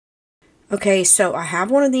Okay, so I have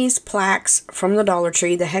one of these plaques from the Dollar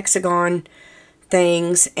Tree, the hexagon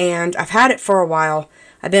things, and I've had it for a while.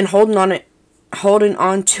 I've been holding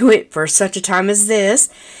on to it for such a time as this,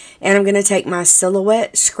 and I'm going to take my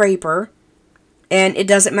silhouette scraper, and it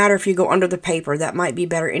doesn't matter if you go under the paper, that might be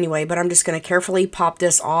better anyway, but I'm just going to carefully pop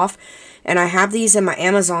this off. And I have these in my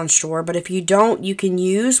Amazon store, but if you don't, you can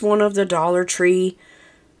use one of the Dollar Tree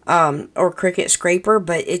or Cricut scraper,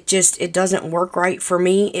 but it doesn't work right for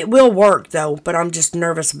me. It will work though, but I'm just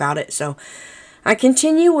nervous about it. So I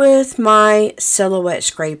continue with my silhouette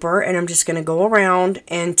scraper, and I'm just going to go around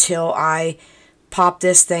until I pop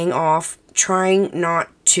this thing off, trying not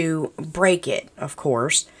to break it, of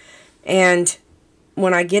course. And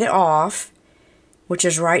when I get it off, which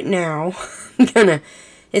is right now,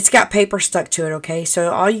 it's got paper stuck to it, okay? So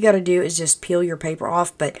all you got to do is just peel your paper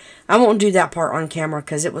off, but I won't do that part on camera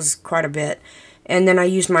because it was quite a bit. And then I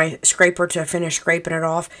used my scraper to finish scraping it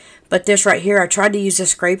off. But this right here, I tried to use a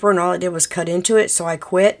scraper and all it did was cut into it, so I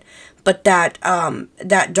quit. But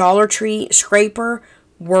that Dollar Tree scraper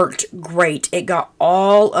worked great. It got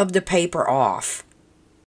all of the paper off.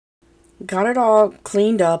 Got it all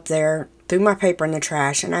cleaned up there, threw my paper in the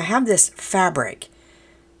trash, and I have this fabric.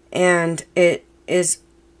 And it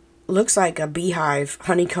looks like a beehive,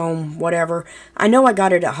 honeycomb, whatever. I know I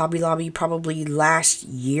got it at Hobby Lobby probably last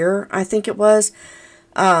year, I think it was.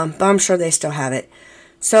 But I'm sure they still have it.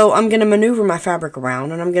 So I'm going to maneuver my fabric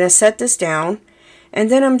around, and I'm going to set this down.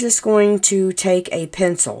 And then I'm just going to take a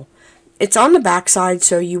pencil. It's on the back side,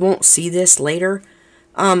 so you won't see this later.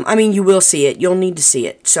 I mean, you will see it. You'll need to see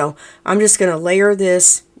it. So I'm just going to layer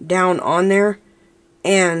this down on there.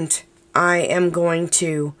 And I am going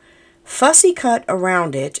to fussy cut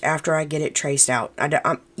around it after I get it traced out.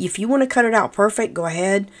 If you want to cut it out perfect, go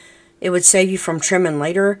ahead. It would save you from trimming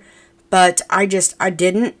later. But I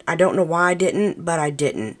didn't. I don't know why I didn't, but I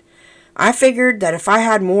didn't. I figured that if I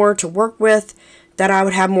had more to work with, that I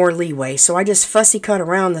would have more leeway. So I just fussy cut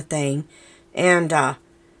around the thing. And,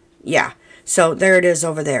 yeah. So there it is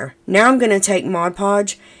over there. Now I'm going to take Mod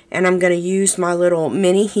Podge, and I'm going to use my little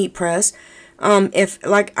mini heat press. I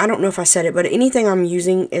don't know if I said it, but anything I'm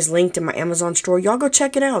using is linked in my Amazon store. Y'all go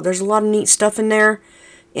check it out. There's a lot of neat stuff in there.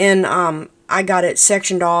 And I got it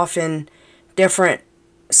sectioned off in different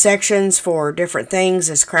sections for different things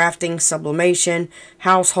as crafting, sublimation,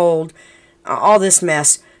 household, all this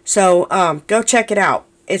mess. So go check it out.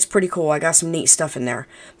 It's pretty cool. I got some neat stuff in there.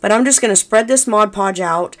 But I'm just going to spread this Mod Podge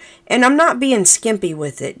out. And I'm not being skimpy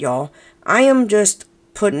with it, y'all. I am just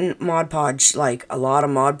putting Mod Podge, like a lot of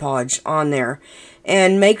Mod Podge on there.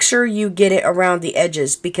 And make sure you get it around the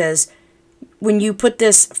edges, because when you put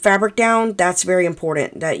this fabric down, that's very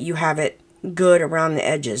important that you have it good around the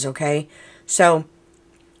edges, okay? So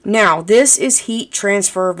now this is heat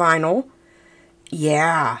transfer vinyl.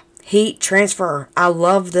 Yeah, heat transfer. I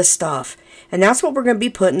love this stuff. And that's what we're going to be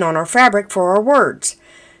putting on our fabric for our words.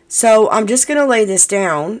 So I'm just going to lay this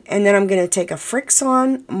down, and then I'm going to take a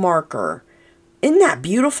Fixon marker. Isn't that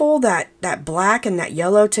beautiful? That black and that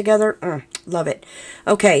yellow together. Love it.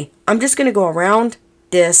 Okay, I'm just going to go around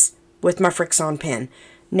this with my Fixon pen.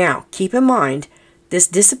 Now, keep in mind, this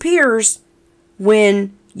disappears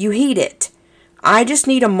when you heat it. I just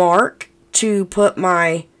need a mark to put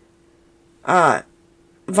my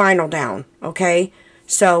vinyl down, okay?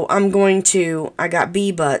 So I'm going to, I got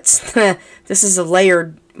bee butts. This is a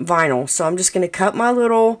layered vinyl, so I'm just going to cut my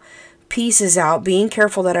little pieces out, being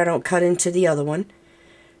careful that I don't cut into the other one.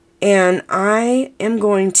 And I am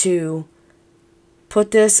going to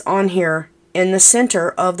put this on here in the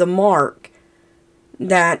center of the mark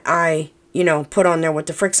that I, put on there with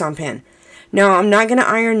the Fixon pen. Now, I'm not going to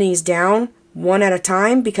iron these down one at a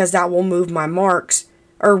time, because that will move my marks,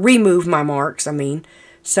 or remove my marks, I mean.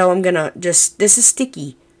 So I'm going to just, this is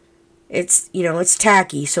sticky. It's, it's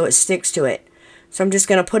tacky, so it sticks to it. So I'm just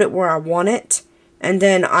going to put it where I want it, and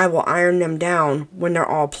then I will iron them down when they're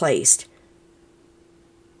all placed.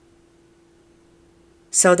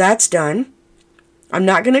 So that's done. I'm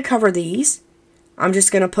not going to cover these. I'm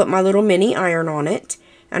just going to put my little mini iron on it.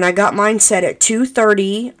 And I got mine set at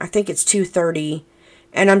 230. I think it's 230.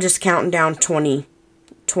 And I'm just counting down 20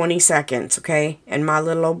 seconds, okay? And my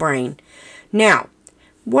little old brain. Now,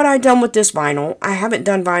 what I done with this vinyl, I haven't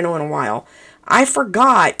done vinyl in a while. I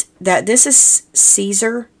forgot that this is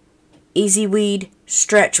Caesar Easy Weed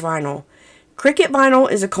stretch vinyl. Cricut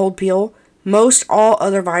vinyl is a cold peel. Most all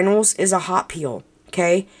other vinyls is a hot peel,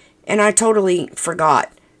 okay? And I totally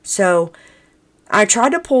forgot. So I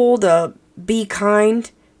tried to pull the Be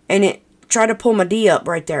Kind, and it tried to pull my D up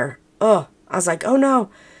right there. Oh, I was like, oh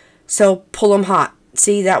no. So pull them hot.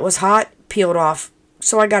 See, that was hot, peeled off.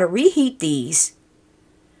 So I got to reheat these.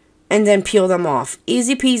 and then peel them off.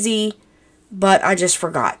 Easy peasy, but I just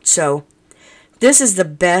forgot. So this is the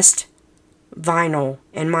best vinyl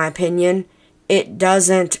in my opinion. It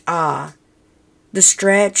doesn't, the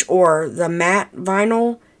stretch or the matte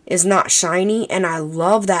vinyl is not shiny, and I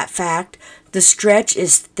love that fact. The stretch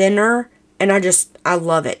is thinner, and I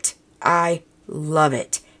love it. I love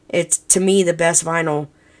it. It's, to me, the best vinyl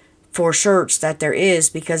for shirts that there is,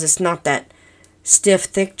 because it's not that stiff,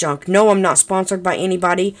 thick junk. No, I'm not sponsored by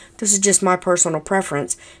anybody. This is just my personal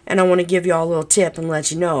preference, and I want to give y'all a little tip and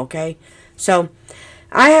let you know, okay? So,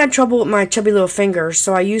 I had trouble with my chubby little fingers,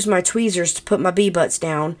 so I used my tweezers to put my bee-butts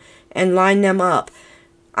down and line them up.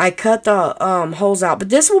 I cut the holes out, but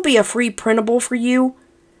this will be a free printable for you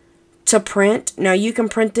to print. Now, you can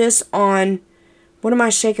print this on, what am I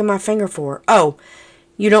shaking my finger for? Oh,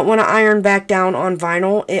 you don't want to iron back down on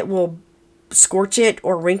vinyl. It will scorch it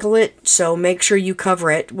or wrinkle it, so make sure you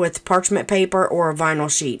cover it with parchment paper or a vinyl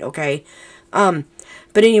sheet, okay? But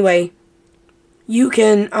anyway, you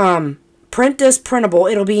can print this printable.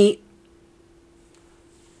 It'll be,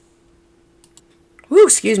 whoo,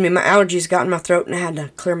 excuse me, my allergies got in my throat and I had to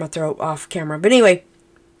clear my throat off camera. But anyway,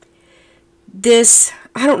 this,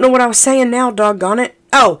 I don't know what I was saying now, doggone it.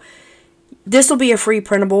 Oh, this will be a free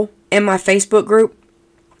printable in my Facebook group.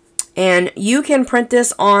 And you can print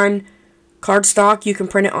this on cardstock. You can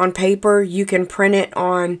print it on paper. You can print it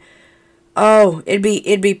on, oh,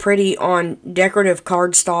 it'd be pretty on decorative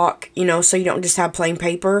cardstock, you know, so you don't just have plain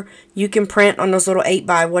paper. You can print on those little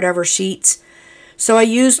 8x whatever sheets. So I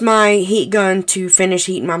used my heat gun to finish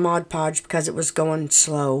heating my Mod Podge because it was going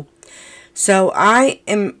slow. So I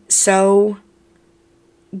am so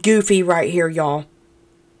goofy right here, y'all.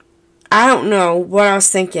 I don't know what I was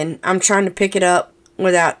thinking. I'm trying to pick it up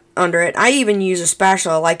without under it. I even use a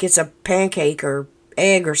spatula like it's a pancake or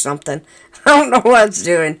egg or something. I don't know what it's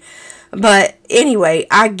doing. But anyway,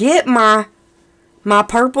 I get my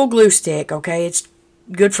purple glue stick, okay? It's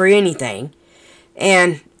good for anything.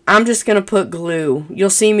 And I'm just going to put glue. You'll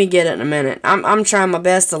see me get it in a minute. I'm trying my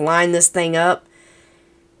best to line this thing up.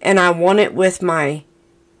 And I want it with my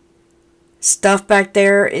stuff back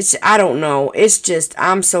there. It's, I don't know. It's just,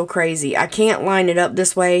 I'm so crazy. I can't line it up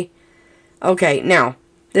this way. Okay, now,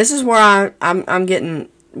 this is where I'm getting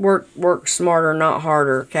work smarter, not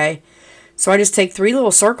harder, okay? So I just take 3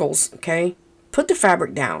 little circles, okay? Put the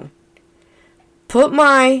fabric down. Put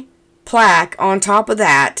my plaque on top of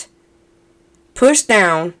that. Push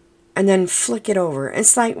down, and then flick it over.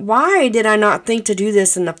 It's like, why did I not think to do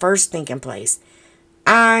this in the first thinking place?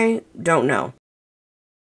 I don't know.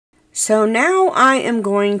 So now I am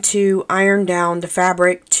going to iron down the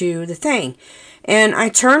fabric to the thing. And I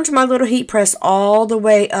turned my little heat press all the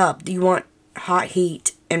way up. You want hot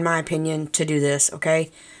heat, in my opinion, to do this, okay?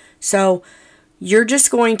 So you're just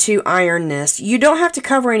going to iron this. You don't have to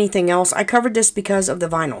cover anything else. I covered this because of the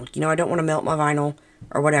vinyl. You know, I don't want to melt my vinyl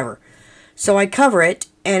or whatever. So I cover it,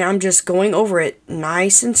 and I'm just going over it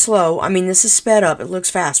nice and slow. I mean, this is sped up. It looks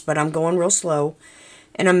fast, but I'm going real slow.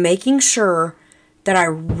 And I'm making sure that I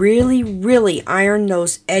really, really iron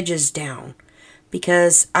those edges down,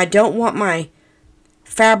 because I don't want my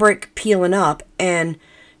fabric peeling up. And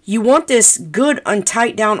you want this good and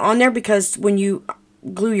tight down on there, because when you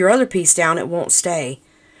glue your other piece down, it won't stay.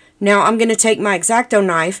 Now I'm going to take my X-Acto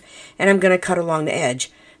knife and I'm going to cut along the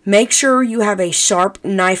edge. Make sure you have a sharp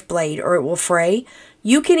knife blade or it will fray.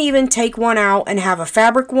 You can even take one out and have a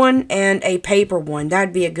fabric one and a paper one.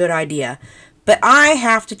 That'd be a good idea. But I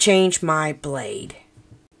have to change my blade.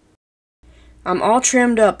 I'm all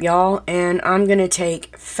trimmed up, y'all, and I'm going to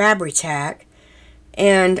take Fabri-Tac,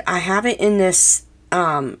 and I have it in this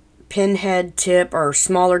pinhead tip or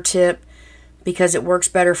smaller tip because it works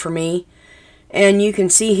better for me. And you can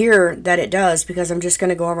see here that it does, because I'm just going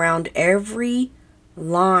to go around every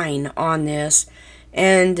line on this.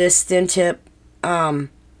 And this thin tip bottle,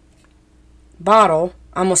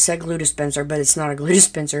 I almost said glue dispenser, but it's not a glue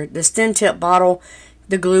dispenser. This thin tip bottle,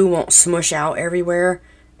 the glue won't smush out everywhere,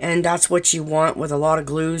 and that's what you want with a lot of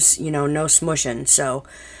glues, you know, no smushing. So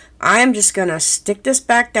I'm just going to stick this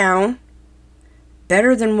back down.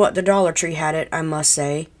 Better than what the Dollar Tree had it, I must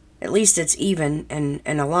say. At least it's even and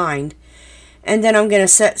aligned. And then I'm going to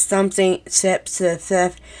set something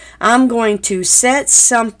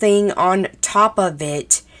on top of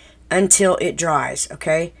it until it dries,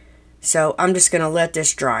 okay? So I'm just going to let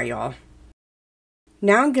this dry, y'all.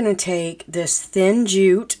 Now I'm going to take this thin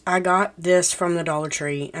jute. I got this from the Dollar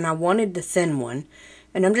Tree, and I wanted the thin one.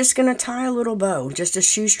 And I'm just going to tie a little bow. Just a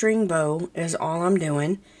shoestring bow is all I'm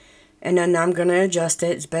doing. And then I'm going to adjust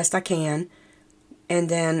it as best I can. And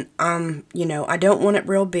then, you know, I don't want it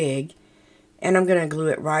real big. And I'm going to glue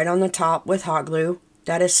it right on the top with hot glue.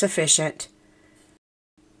 That is sufficient.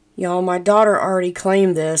 Y'all, my daughter already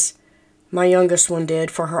claimed this. My youngest one did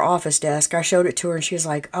for her office desk. I showed it to her and she was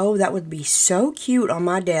like, oh, that would be so cute on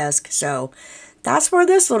my desk. So that's where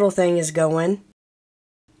this little thing is going.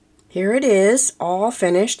 Here it is, all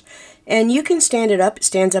finished. And you can stand it up. It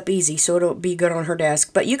stands up easy, so it'll be good on her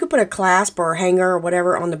desk. But you could put a clasp or a hanger or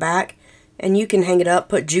whatever on the back, and you can hang it up,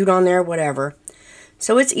 put jute on there, whatever.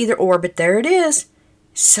 So it's either or, but there it is.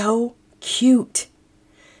 So cute.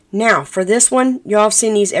 Now, for this one, y'all have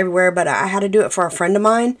seen these everywhere, but I had to do it for a friend of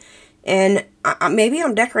mine. And maybe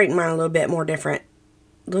I'm decorating mine a little bit more different.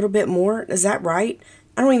 A little bit more? Is that right?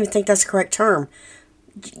 I don't even think that's the correct term.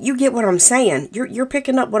 You get what I'm saying. You're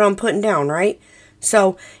picking up what I'm putting down, right?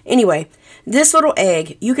 So, anyway, this little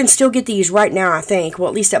egg, you can still get these right now, I think. Well,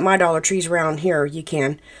 at least at my Dollar Trees around here, you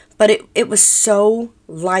can. But it was so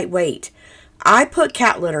lightweight. I put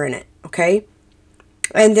cat litter in it, okay?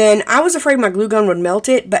 And then I was afraid my glue gun would melt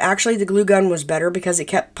it, but actually the glue gun was better because it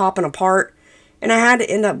kept popping apart. And I had to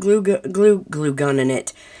end up glue gunning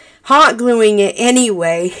it. Hot gluing it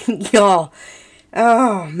anyway, y'all.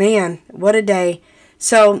 Oh, man, what a day.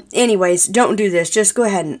 So, anyways, don't do this. Just go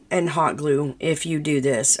ahead and hot glue if you do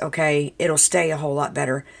this, okay? It'll stay a whole lot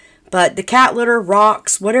better. But the cat litter,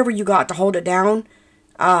 rocks, whatever you got to hold it down,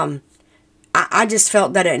 I just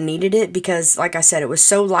felt that it needed it because, like I said, it was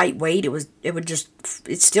so lightweight.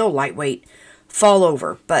 It's still lightweight, fall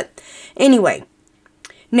over. But anyway,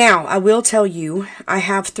 now I will tell you, I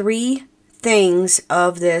have 3 things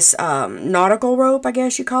of this nautical rope, I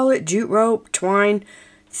guess you call it, jute rope, twine,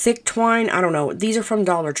 thick twine, I don't know. These are from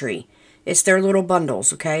Dollar Tree. It's their little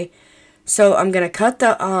bundles, okay? So I'm going to cut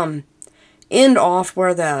the end off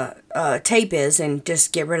where the tape is and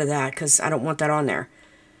just get rid of that because I don't want that on there.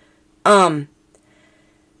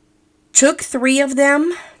 Took 3 of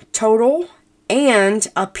them total and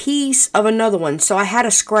a piece of another one. So I had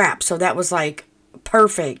a scrap, so that was like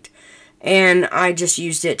perfect. And I just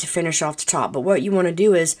used it to finish off the top. But what you want to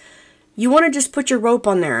do is you want to just put your rope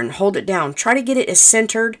on there and hold it down. Try to get it as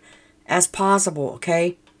centered as possible,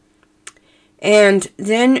 okay? And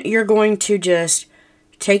then you're going to just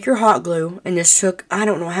take your hot glue, and this took, I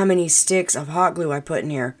don't know how many sticks of hot glue I put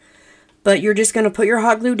in here. But you're just going to put your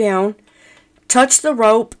hot glue down, touch the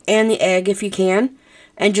rope and the egg if you can,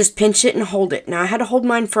 and just pinch it and hold it. Now, I had to hold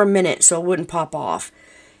mine for a minute so it wouldn't pop off.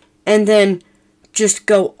 And then just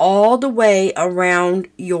go all the way around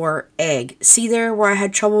your egg. See there where I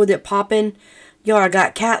had trouble with it popping? Y'all, I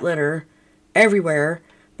got cat litter everywhere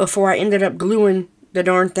before I ended up gluing the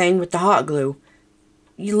darn thing with the hot glue.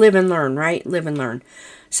 You live and learn, right? Live and learn.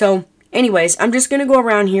 So, anyways, I'm just going to go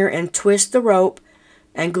around here and twist the rope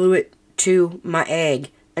and glue it to my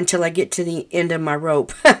egg until I get to the end of my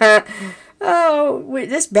rope. Oh,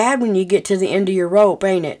 this bad when you get to the end of your rope,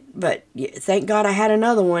 ain't it? But thank God I had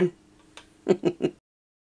another one.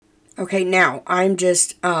 Okay, now I'm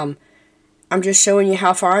just showing you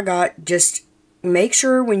how far I got. Just make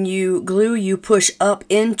sure when you glue you push up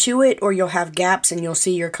into it or you'll have gaps and you'll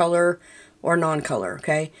see your color or non-color,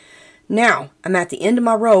 okay? Now, I'm at the end of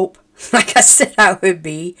my rope, like I said I would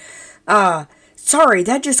be. Sorry,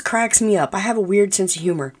 that just cracks me up. I have a weird sense of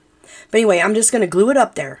humor. But anyway, I'm just going to glue it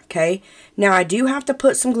up there, okay? Now, I do have to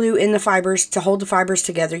put some glue in the fibers to hold the fibers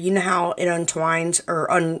together. You know how it untwines or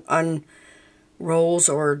unrolls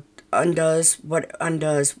or undoes? What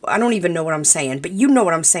undoes? I don't even know what I'm saying, but you know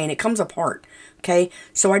what I'm saying. It comes apart, okay?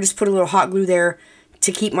 So I just put a little hot glue there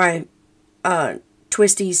to keep my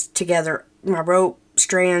twisties together, my rope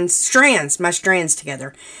my strands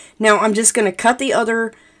together. Now, I'm just going to cut the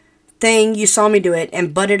other thing, you saw me do it,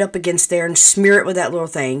 and butt it up against there and smear it with that little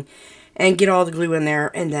thing and get all the glue in there,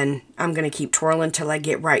 and then I'm going to keep twirling till I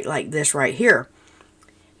get right like this right here.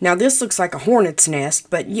 Now this looks like a hornet's nest,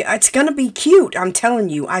 but yeah, it's going to be cute. I'm telling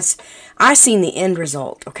you, I seen the end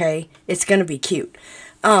result, okay? It's going to be cute.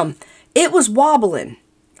 It was wobbling,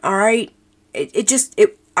 all right?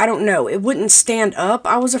 I don't know. It wouldn't stand up.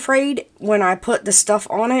 I was afraid when I put the stuff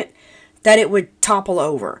on it that it would topple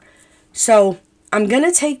over. So I'm going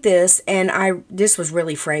to take this, and this was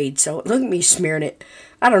really frayed, so look at me smearing it.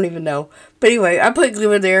 I don't even know. But anyway, I put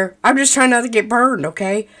glue in there. I'm just trying not to get burned,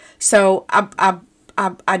 okay? So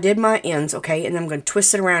I did my ends, okay? And I'm going to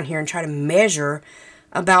twist it around here and try to measure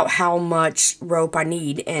about how much rope I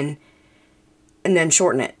need and then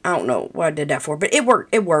shorten it. I don't know what I did that for, but it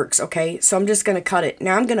works, okay? So I'm just going to cut it.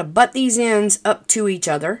 Now I'm going to butt these ends up to each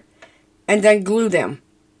other and then glue them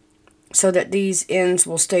so that these ends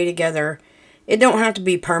will stay together. It don't have to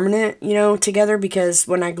be permanent, you know, together, because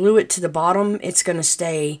when I glue it to the bottom, it's going to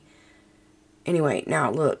stay. Anyway,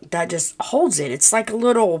 now look, that just holds it. It's like a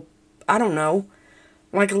little, I don't know,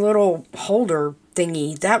 like a little holder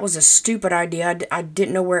thingy. That was a stupid idea. I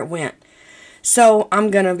didn't know where it went. So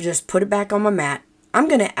I'm going to just put it back on my mat. I'm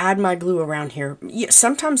going to add my glue around here.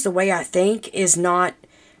 Sometimes the way I think is not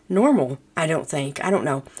normal, I don't think. I don't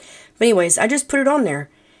know. But anyways, I just put it on there.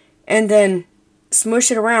 And then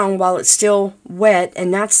smush it around while it's still wet.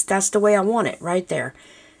 And that's the way I want it, right there.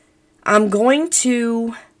 I'm going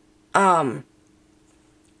to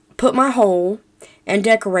put my hole and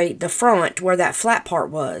decorate the front where that flat part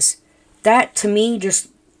was. That, to me, just,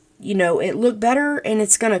 you know, it looked better, and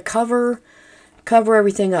it's going to cover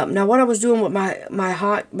everything up. Now, what I was doing with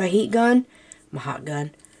my heat gun,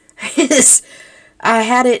 is I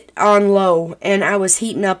had it on low, and I was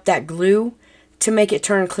heating up that glue to make it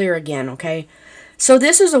turn clear again, okay? So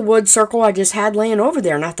this is a wood circle I just had laying over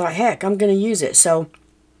there, and I thought, heck, I'm going to use it. So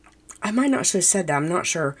I might not have said that, I'm not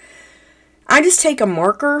sure. I just take a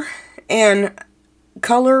marker and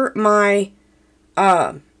color my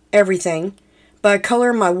everything, but I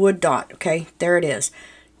color my wood dot, okay? There it is.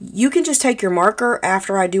 You can just take your marker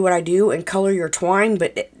after I do what I do and color your twine,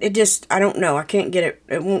 but it just, I don't know. I can't get it.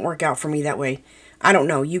 It won't work out for me that way. I don't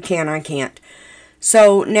know. You can, I can't.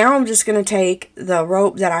 So now I'm just going to take the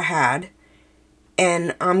rope that I had,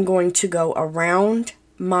 and I'm going to go around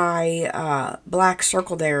my black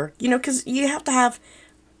circle there. You know, because you have to have,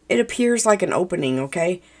 it appears like an opening,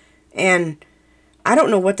 okay? And I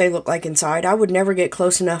don't know what they look like inside. I would never get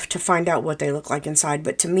close enough to find out what they look like inside.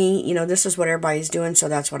 But to me, you know, this is what everybody's doing, so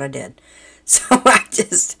that's what I did. So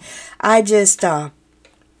I just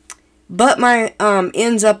butt my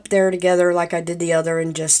ends up there together like I did the other,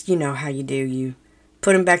 and just, you know how you do. You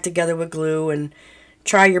put them back together with glue and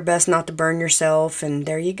try your best not to burn yourself, and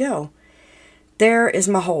there you go. There is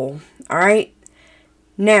my hole. All right.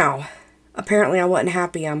 Now, apparently I wasn't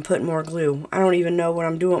happy. I'm putting more glue. I don't even know what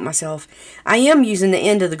I'm doing with myself. I am using the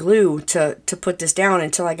end of the glue to put this down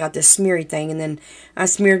until I got this smeary thing, and then I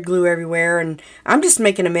smeared glue everywhere, and I'm just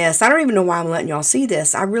making a mess. I don't even know why I'm letting y'all see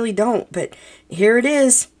this. I really don't, but here it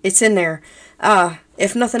is. It's in there.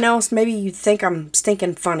 If nothing else, maybe you think I'm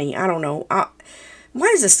stinking funny. I don't know. Why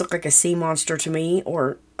does this look like a sea monster to me,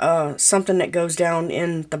 or something that goes down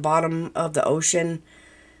in the bottom of the ocean?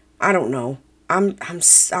 I don't know. I'm a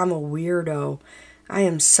weirdo. I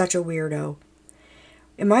am such a weirdo.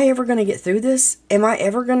 Am I ever going to get through this? Am I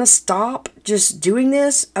ever going to stop just doing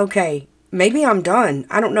this? Okay, maybe I'm done.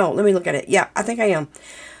 I don't know. Let me look at it. Yeah, I think I am.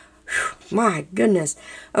 Whew, my goodness.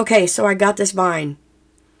 Okay, so I got this vine.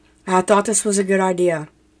 I thought this was a good idea.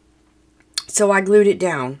 So I glued it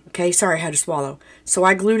down. Okay, sorry, I had to swallow. So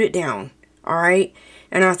I glued it down. All right,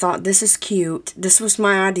 and I thought, this is cute. This was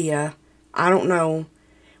my idea. I don't know.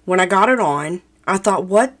 When I got it on, I thought,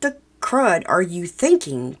 what the crud are you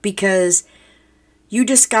thinking? Because you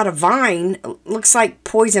just got a vine, looks like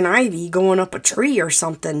poison ivy going up a tree or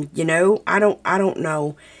something, you know? I don't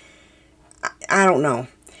know. I don't know.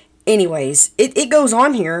 Anyways, it goes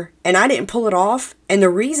on here, and I didn't pull it off. And the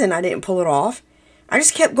reason I didn't pull it off, I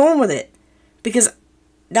just kept going with it. Because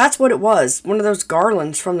that's what it was. One of those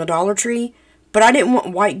garlands from the Dollar Tree. But I didn't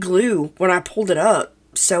want white glue when I pulled it up.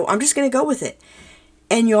 So I'm just going to go with it.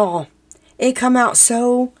 And y'all, it come out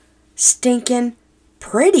so stinking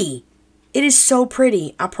pretty. It is so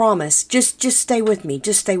pretty, I promise. Just stay with me.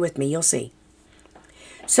 Just stay with me. You'll see.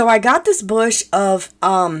 So I got this bush of,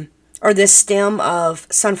 or this stem of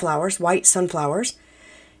sunflowers, white sunflowers.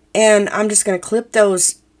 And I'm just going to clip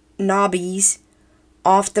those knobbies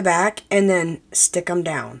off the back and then stick them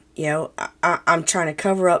down. You know, I'm trying to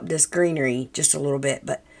cover up this greenery just a little bit,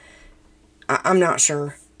 but I'm not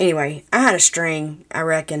sure. Anyway, I had a string, I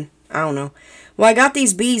reckon. I don't know. Well, I got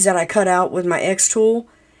these bees that I cut out with my X tool.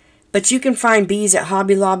 But you can find bees at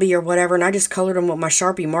Hobby Lobby or whatever. And I just colored them with my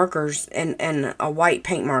Sharpie markers and a white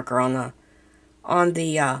paint marker on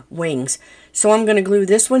the wings. So I'm going to glue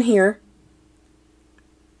this one here.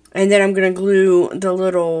 And then I'm going to glue the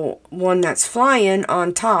little one that's flying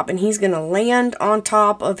on top. And he's going to land on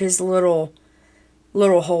top of his little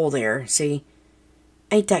hole there. See?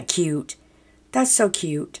 Ain't that cute? That's so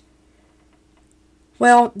cute.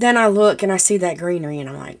 Well, then I look and I see that greenery and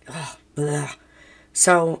I'm like, ugh, bleh.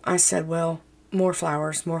 So I said, well, more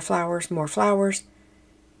flowers, more flowers, more flowers.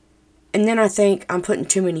 And then I think I'm putting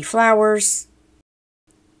too many flowers.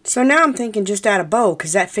 So now I'm thinking just add a bow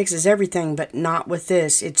because that fixes everything, but not with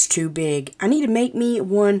this. It's too big. I need to make me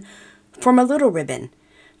one for my little ribbon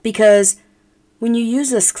because when you use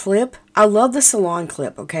this clip, I love the salon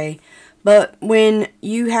clip, okay? But when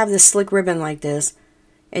you have this slick ribbon like this,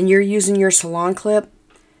 and you're using your salon clip,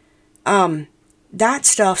 that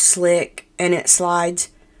stuff's slick, and it slides.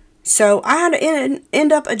 So I had to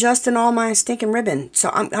end up adjusting all my stinking ribbon. So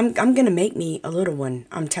I'm going to make me a little one.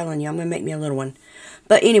 I'm telling you, I'm going to make me a little one.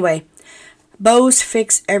 But anyway, bows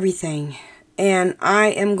fix everything. And I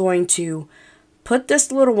am going to put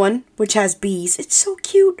this little one, which has bees. It's so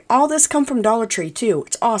cute. All this come from Dollar Tree too.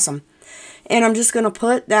 It's awesome. And I'm just going to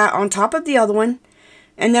put that on top of the other one.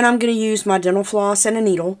 And then I'm going to use my dental floss and a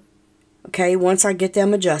needle. Okay, once I get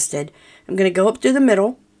them adjusted. I'm going to go up through the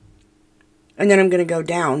middle. And then I'm going to go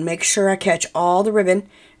down. Make sure I catch all the ribbon.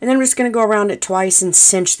 And then I'm just going to go around it twice and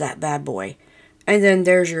cinch that bad boy. And then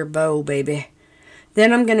there's your bow, baby.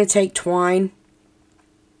 Then I'm going to take twine.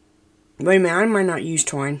 Wait a minute, I might not use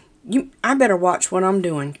twine. I better watch what I'm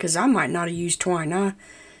doing, because I might not have used twine. I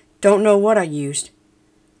don't know what I used.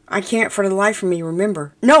 I can't for the life of me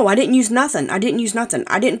remember. No, I didn't use nothing. I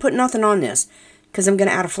didn't put nothing on this, because I'm going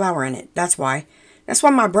to add a flower in it. That's why. That's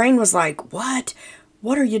why my brain was like, what?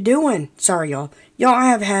 What are you doing? Sorry, y'all. Y'all, I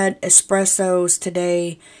have had espressos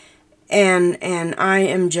today, and I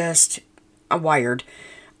am just wired.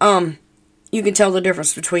 You can tell the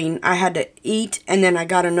difference between I had to eat and then I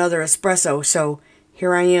got another espresso. So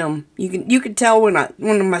here I am. You can tell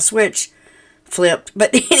when my switch flipped.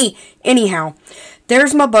 But anyhow,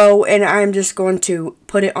 there's my bow, and I'm just going to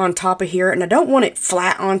put it on top of here. And I don't want it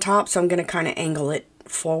flat on top, so I'm going to kind of angle it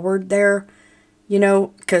forward there, you know,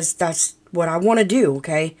 because that's what I want to do.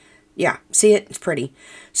 Okay, yeah, see it? It's pretty.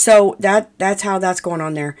 So that's how that's going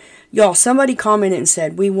on there, y'all. Somebody commented and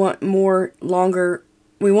said we want longer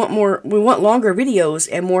videos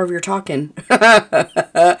and more of your talking.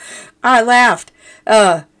 I laughed.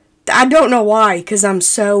 I don't know why, because I'm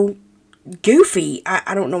so goofy.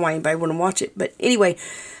 I don't know why anybody wouldn't watch it. But anyway,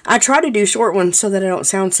 I try to do short ones so that I don't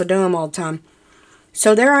sound so dumb all the time.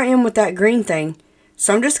 So there I am with that green thing.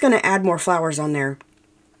 So I'm just going to add more flowers on there.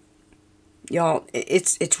 Y'all,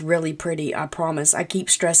 it's really pretty, I promise. I keep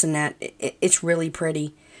stressing that. It's really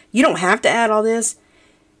pretty. You don't have to add all this,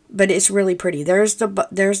 but it's really pretty. There's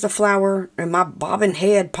the flower, and my bobbin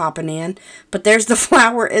head popping in. But there's the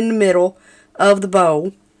flower in the middle of the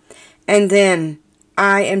bow. And then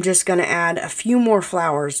I am just going to add a few more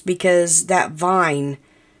flowers, because that vine,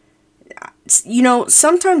 you know,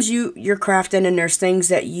 sometimes you're crafting and there's things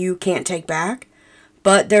that you can't take back.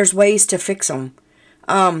 But there's ways to fix them.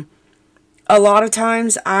 A lot of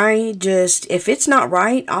times if it's not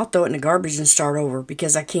right, I'll throw it in the garbage and start over,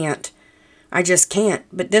 because I can't. I just can't.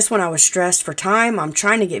 But this one I was stressed for time. I'm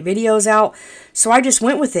trying to get videos out. So I just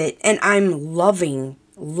went with it. And I'm loving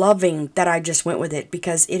that I just went with it,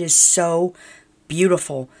 because it is so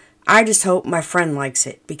beautiful. I just hope my friend likes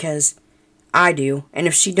it, because I do. And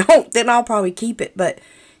if she don't, then I'll probably keep it. But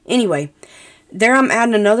anyway, there I'm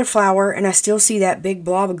adding another flower, and I still see that big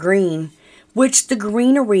blob of green, which the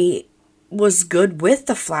greenery was good with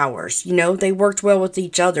the flowers. You know, they worked well with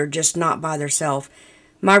each other, just not by themselves.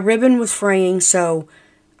 My ribbon was fraying, so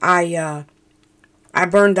I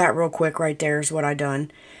burned that real quick right there is what I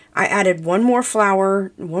done. I added one more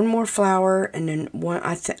flower, and then one,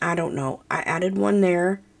 I don't know. I added one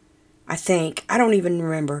there, I think. I don't even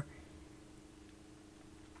remember.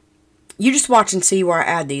 You just watch and see where I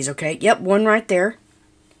add these, okay? Yep, one right there.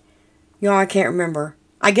 Y'all, I can't remember.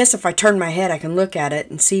 I guess if I turn my head, I can look at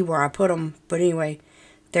it and see where I put them. But anyway,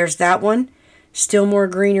 there's that one. Still more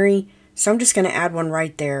greenery. So I'm just going to add one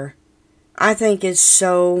right there. I think it's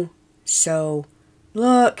so,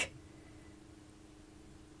 look.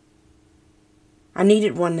 I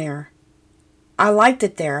needed one there. I liked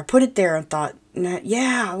it there. I put it there and thought,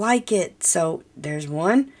 yeah, I like it. So there's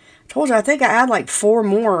one. I told you, I think I added like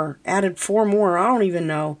added four more. I don't even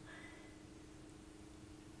know.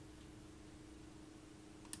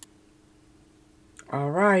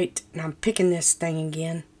 Alright, and I'm picking this thing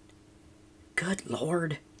again. Good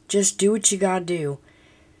Lord. Just do what you gotta do.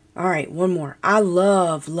 Alright, one more. I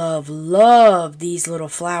love these little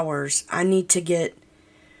flowers. I need to get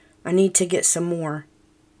some more.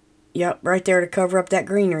 Yep, right there to cover up that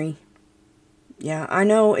greenery. Yeah, I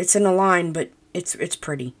know it's in a line, but it's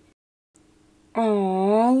pretty.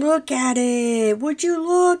 Oh, look at it. Would you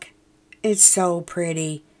look? It's so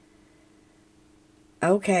pretty.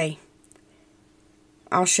 Okay.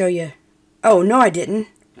 I'll show you. Oh, no, I didn't.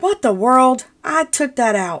 What the world? I took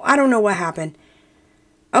that out. I don't know what happened.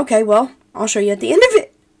 Okay, well, I'll show you at the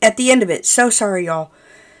end of it. So sorry, y'all.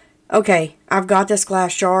 Okay, I've got this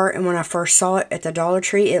glass jar, and when I first saw it at the Dollar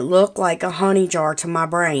Tree, it looked like a honey jar to my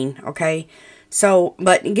brain, okay? So,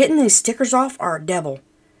 but getting these stickers off are a devil.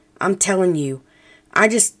 I'm telling you. I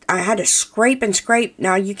had to scrape and scrape.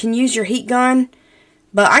 Now, you can use your heat gun,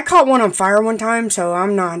 but I caught one on fire one time, so I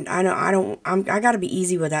gotta be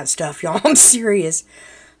easy with that stuff, y'all. I'm serious.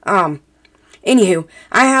 Anywho,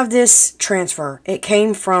 I have this transfer. It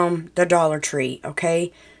came from the Dollar Tree,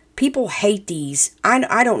 okay? People hate these.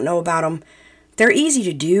 I don't know about them. They're easy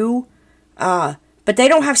to do, but they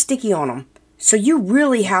don't have sticky on them. So you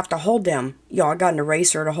really have to hold them. Y'all, I got an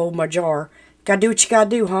eraser to hold my jar. Gotta do what you gotta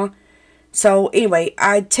do, huh? So anyway,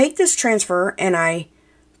 I take this transfer and I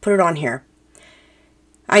put it on here.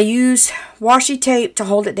 I use washi tape to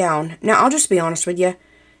hold it down. Now, I'll just be honest with you.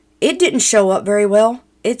 It didn't show up very well.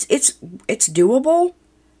 It's doable,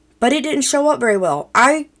 but it didn't show up very well.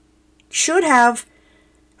 I should have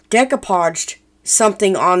decoupaged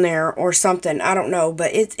something on there or something. I don't know,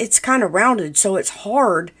 but it's kind of rounded, so it's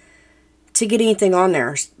hard to get anything on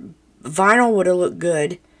there. Vinyl would have looked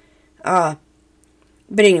good. But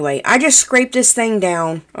anyway, I just scraped this thing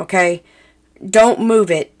down, okay? Don't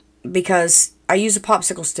move it, because I use a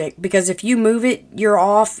popsicle stick, because if you move it, you're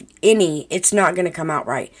off it's not going to come out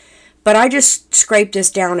right. But I just scraped this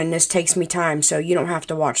down, and this takes me time, so you don't have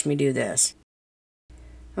to watch me do this.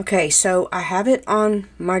 Okay, so I have it on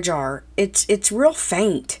my jar. It's real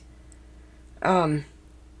faint. I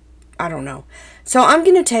don't know. So I'm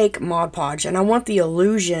going to take Mod Podge, and I want the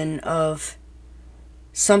illusion of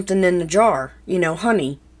something in the jar. You know,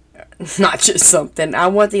 honey. Not just something. I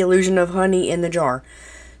want the illusion of honey in the jar.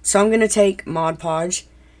 So I'm going to take Mod Podge,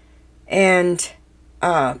 and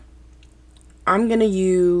I'm going to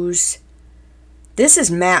use, this is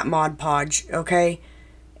matte Mod Podge, okay?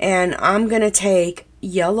 And I'm going to take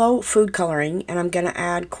yellow food coloring, and I'm going to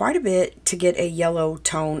add quite a bit to get a yellow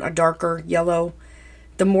tone, a darker yellow.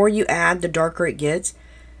 The more you add, the darker it gets.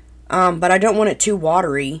 But I don't want it too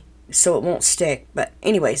watery, so it won't stick. But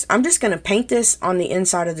anyways, I'm just going to paint this on the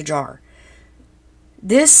inside of the jar.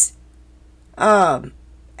 This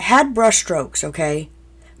had brush strokes, okay?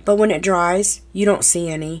 But when it dries, you don't see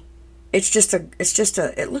any.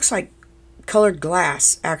 It looks like colored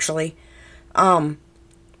glass, actually. But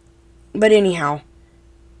anyhow,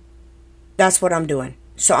 that's what I'm doing.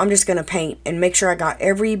 So I'm just going to paint and make sure I got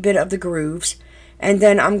every bit of the grooves. And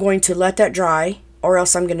then I'm going to let that dry, or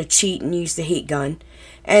else I'm going to cheat and use the heat gun.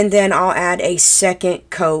 And then I'll add a second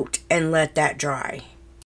coat and let that dry.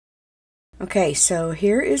 Okay, so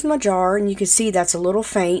here is my jar, and you can see that's a little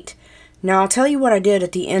faint. Now I'll tell you what I did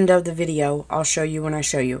at the end of the video. I'll show you when I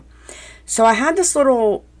show you. So I had this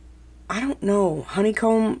little, I don't know,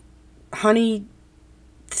 honeycomb, honey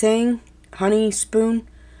thing, honey spoon,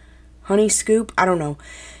 honey scoop, I don't know.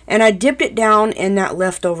 And I dipped it down in that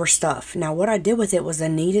leftover stuff. Now what I did with it was the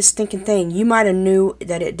neatest stinking thing. You might have knew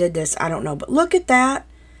that it did this, I don't know. But look at that.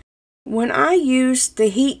 When I used the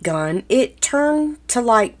heat gun, it turned to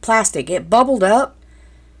like plastic. It bubbled up,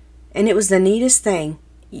 and it was the neatest thing.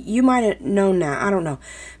 You might have known that, I don't know.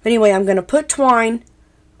 But anyway, I'm going to put twine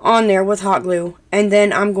on there with hot glue, and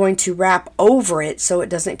then I'm going to wrap over it so it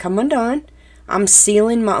doesn't come undone. I'm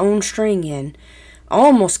sealing my own string in. I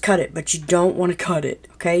almost cut it, but you don't want to cut it,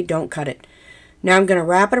 okay? Don't cut it. Now I'm going to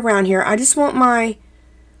wrap it around here. I just want my,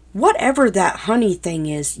 whatever that honey thing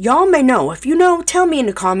is. Y'all may know. If you know, tell me in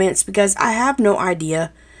the comments, because I have no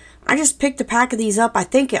idea. I just picked a pack of these up, I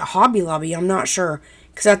think at Hobby Lobby. I'm not sure,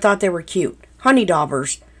 because I thought they were cute. Honey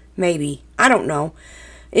daubers, maybe. I don't know.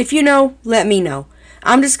 If you know, let me know.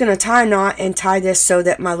 I'm just going to tie a knot and tie this so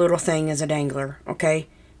that my little thing is a dangler, okay?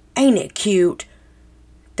 Ain't it cute?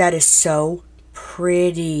 That is so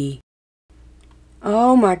pretty.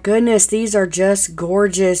 Oh my goodness, these are just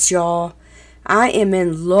gorgeous, y'all. I am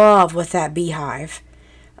in love with that beehive.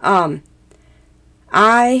 I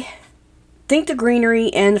think the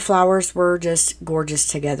greenery and the flowers were just gorgeous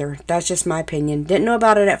together. That's just my opinion. Didn't know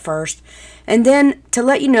about it at first. And then, to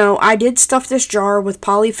let you know, I did stuff this jar with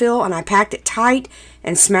polyfill, and I packed it tight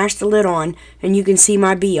and smashed the lid on, and you can see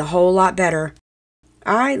my bee a whole lot better.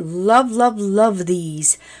 I love, love, love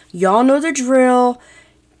these. Y'all know the drill.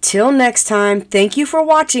 Till next time, thank you for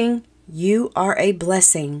watching. You are a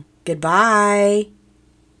blessing. Goodbye.